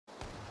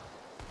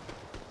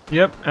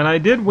Yep, and I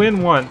did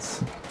win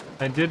once.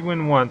 I did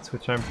win once,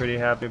 which I'm pretty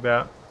happy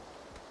about.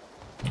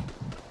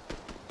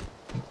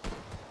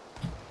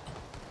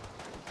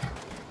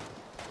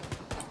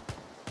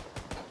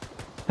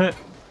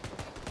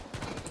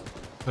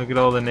 Look at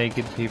all the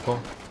naked people.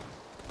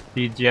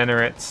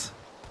 Degenerates.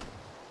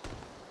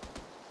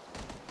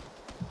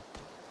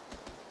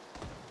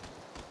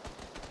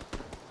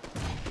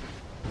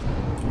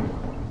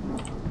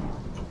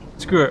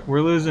 Screw it,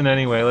 we're losing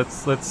anyway.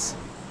 Let's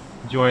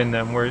join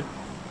them. We're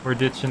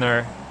ditching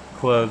our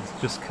clothes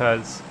just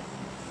cause.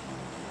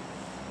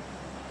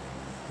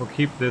 We'll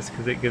keep this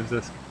because it gives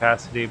us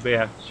capacity, but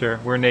yeah, sure,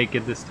 we're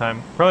naked this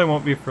time. Probably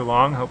won't be for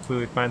long. Hopefully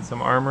we find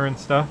some armor and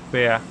stuff, but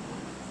yeah.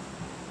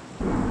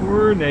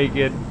 We're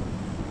naked.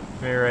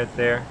 Maybe right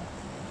there.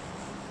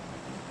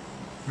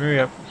 Maybe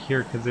up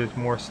here because there's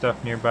more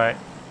stuff nearby.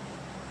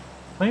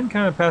 Plane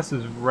kind of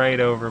passes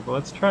right over, but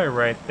let's try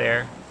right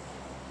there.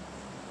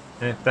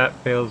 And if that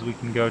fails, we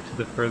can go to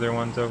the further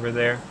ones over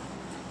there.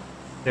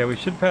 Yeah, we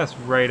should pass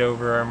right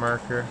over our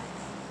marker.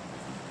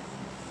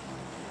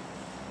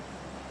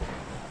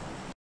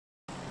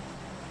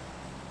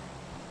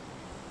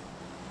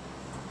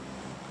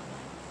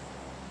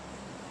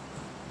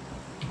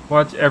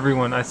 Watch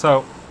everyone. I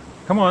saw...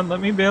 Come on, let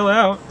me bail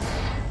out.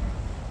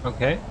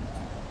 Okay.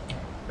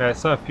 Yeah, I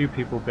saw a few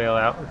people bail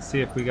out. Let's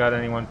see if we got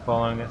anyone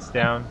following us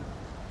down.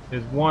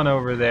 There's one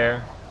over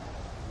there.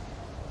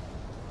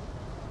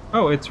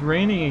 Oh, it's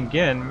raining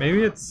again.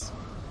 Maybe it's...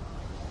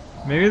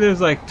 Maybe there's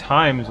like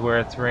times where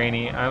it's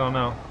rainy. I don't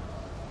know.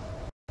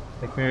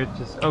 Like maybe it's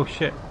just... Oh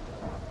shit.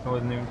 I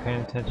wasn't even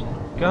paying attention.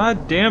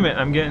 God damn it,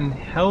 I'm getting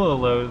hella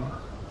load.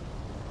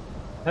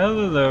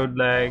 Hella load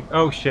lag.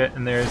 Oh shit,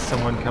 and there's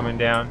someone coming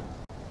down.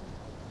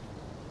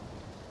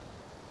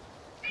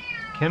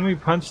 Can we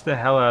punch the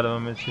hell out of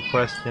him is the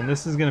question.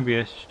 This is gonna be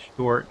a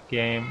short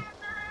game.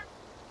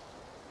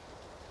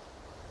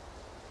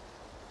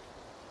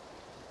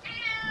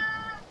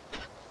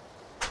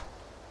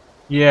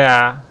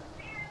 Yeah.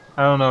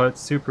 I don't know, it's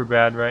super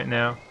bad right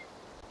now.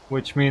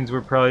 Which means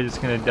we're probably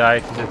just gonna die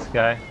to this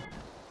guy.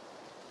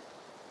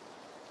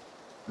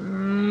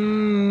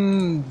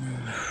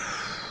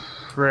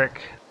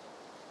 Frick.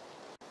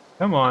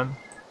 Come on.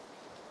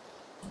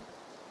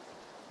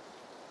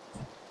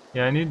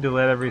 Yeah, I need to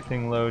let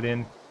everything load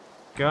in.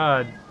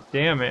 God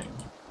damn it.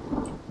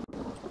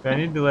 I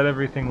need to let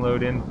everything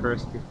load in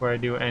first before I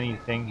do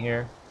anything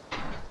here.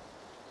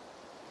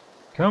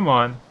 Come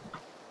on.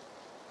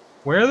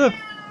 Where the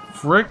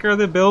frick are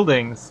the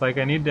buildings? Like,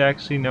 I need to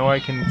actually know I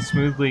can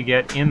smoothly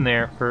get in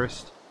there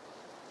first.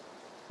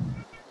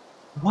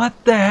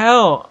 What the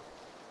hell?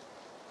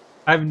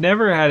 I've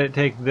never had it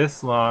take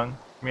this long.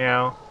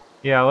 Meow.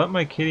 Yeah, I'll let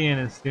my kitty in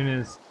as soon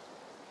as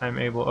I'm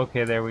able.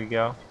 Okay, there we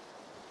go.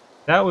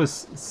 That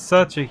was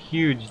such a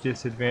huge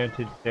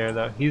disadvantage there,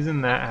 though. He's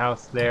in that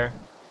house there.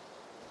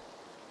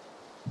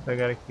 So I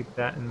gotta keep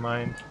that in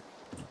mind.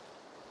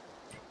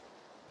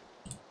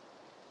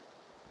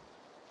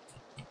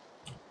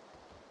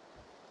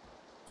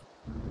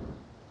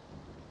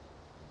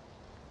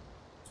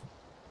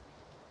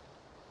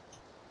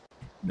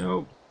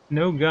 Nope,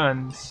 no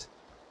guns.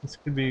 This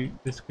could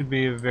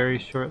be a very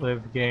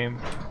short-lived game.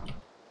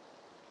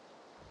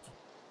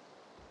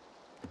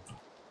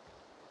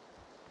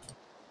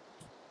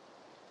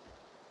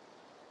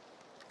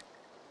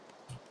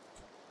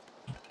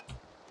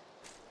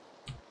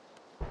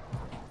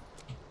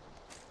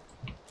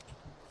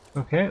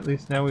 Okay, at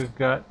least now we've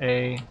got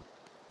a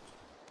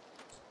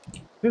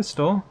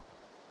pistol.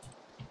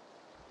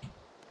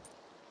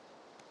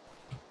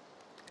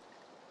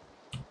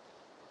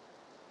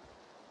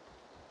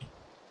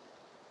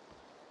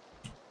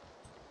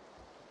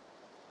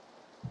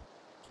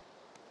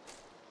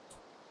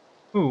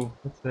 Ooh,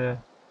 that's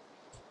a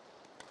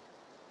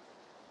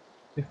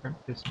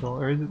different pistol.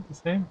 Or is it the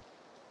same?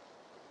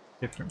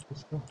 Different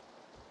pistol.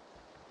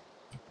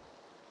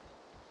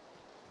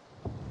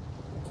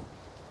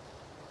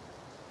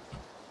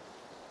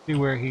 See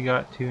where he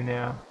got to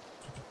now.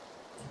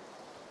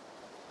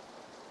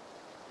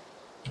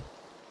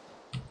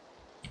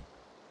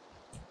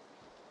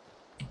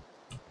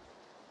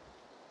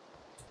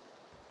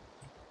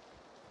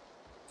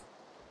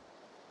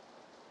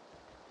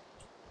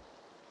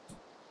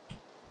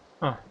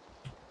 Huh.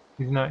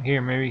 He's not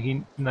here. Maybe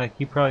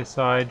he probably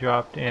saw I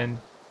dropped and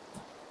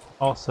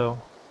also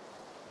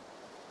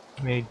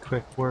made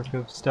quick work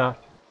of stuff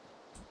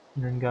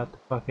and then got the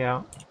fuck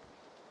out.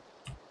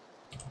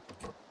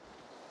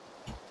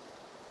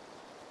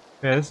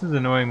 Yeah, this is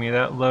annoying me.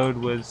 That load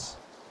was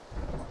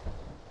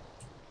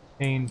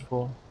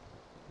painful.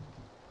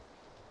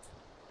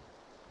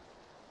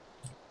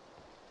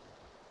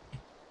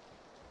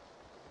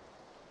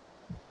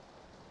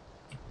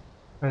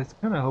 I was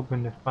kind of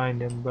hoping to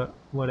find him, but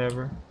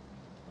whatever.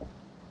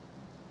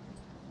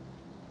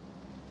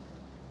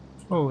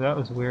 Oh, that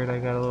was weird. I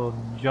got a little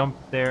jump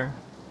there.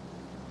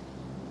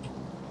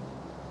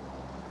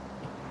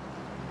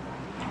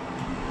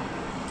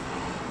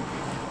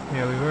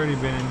 Yeah, we've already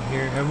been in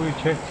here. Have we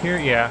checked here?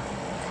 Yeah.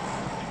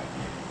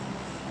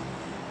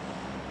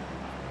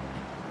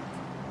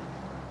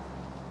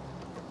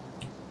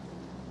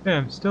 Yeah,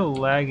 I'm still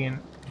lagging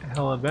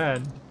hella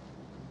bad.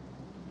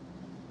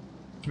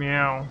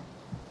 Meow.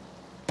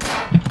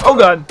 Oh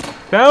god!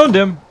 Found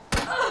him!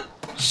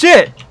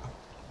 Shit!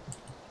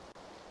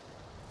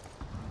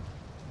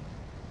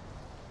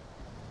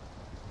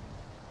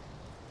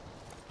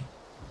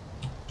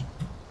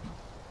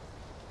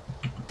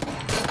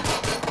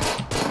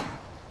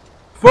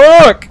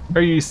 Fuck!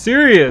 Are you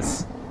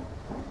serious?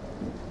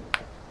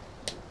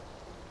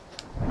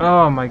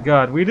 Oh my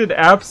god, we did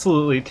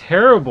absolutely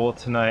terrible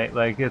tonight.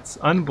 Like, it's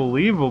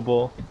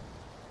unbelievable.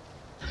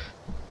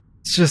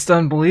 It's just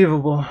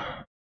unbelievable.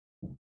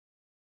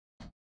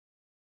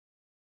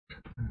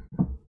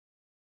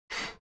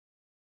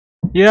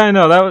 Yeah, I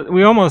know, that was,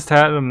 we almost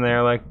had them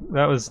there. Like,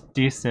 that was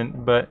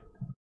decent, but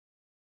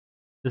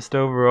just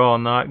overall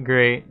not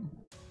great.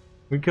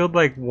 We killed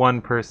like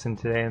one person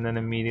today and then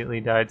immediately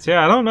died. So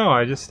yeah, I don't know.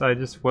 I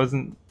just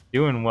wasn't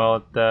doing well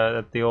at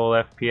the old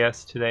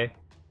FPS today.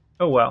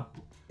 Oh well,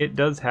 it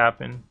does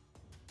happen.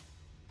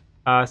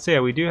 So yeah,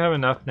 we do have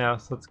enough now.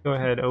 So let's go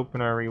ahead and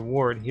open our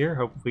reward here.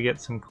 Hope we get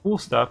some cool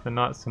stuff and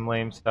not some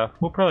lame stuff.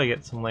 We'll probably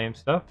get some lame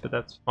stuff, but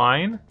that's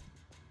fine.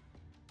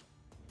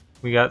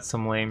 We got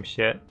some lame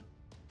shit.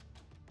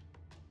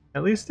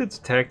 At least it's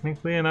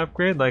technically an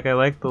upgrade. Like, I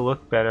like the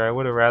look better. I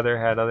would have rather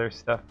had other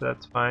stuff, but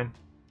that's fine.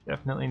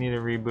 Definitely need a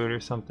reboot or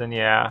something,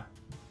 yeah.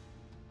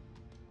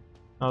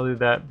 I'll do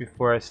that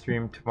before I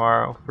stream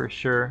tomorrow for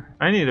sure.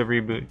 I need a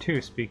reboot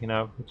too, speaking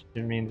of, which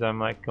means I'm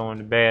like going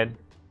to bed.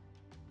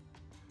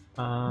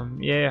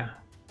 Yeah,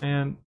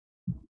 and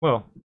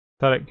well,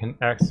 thought I can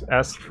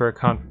ask for a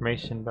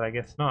confirmation, but I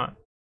guess not.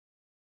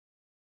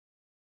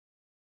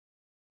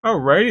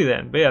 Alrighty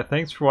then, but yeah,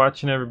 thanks for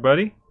watching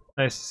everybody.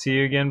 Nice to see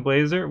you again,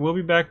 Blazer. We'll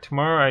be back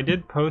tomorrow. I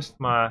did post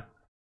my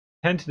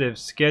tentative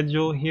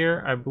schedule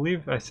here. I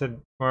believe I said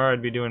tomorrow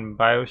I'd be doing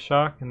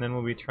BioShock, and then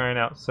we'll be trying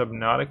out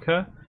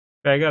Subnautica.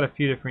 But I got a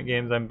few different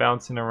games I'm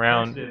bouncing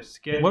around.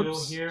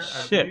 Whoops!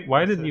 Shit!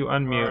 Why did you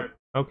unmute?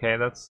 Okay,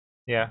 that's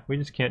yeah. We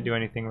just can't do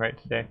anything right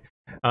today.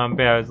 But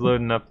yeah, I was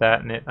loading up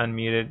that and it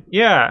unmuted.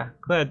 Yeah,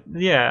 glad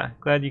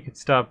you could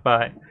stop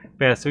by.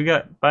 But yeah, so we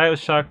got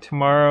BioShock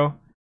tomorrow,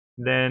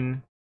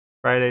 then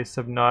Friday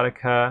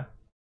Subnautica,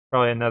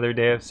 probably another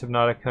day of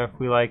Subnautica if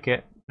we like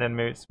it. Then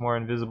maybe some more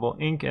Invisible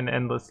Ink and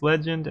Endless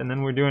Legend, and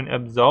then we're doing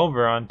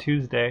Absolver on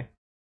Tuesday.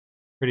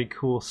 Pretty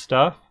cool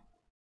stuff.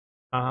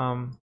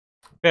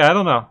 Yeah, I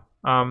don't know.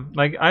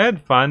 Like, I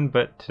had fun,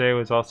 but today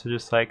was also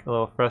just like a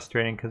little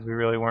frustrating because we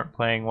really weren't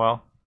playing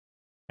well,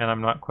 and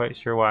I'm not quite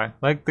sure why.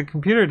 Like, the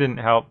computer didn't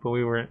help, but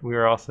we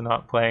were also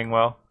not playing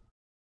well.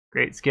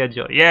 Great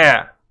schedule,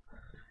 yeah.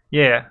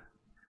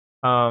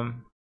 All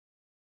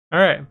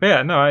right, but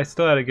yeah, no, I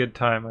still had a good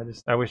time.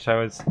 I wish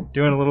I was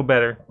doing a little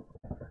better.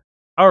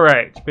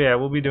 Alright, but yeah,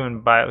 we'll be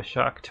doing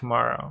BioShock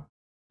tomorrow.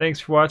 Thanks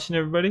for watching,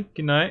 everybody.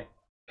 Good night.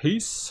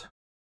 Peace.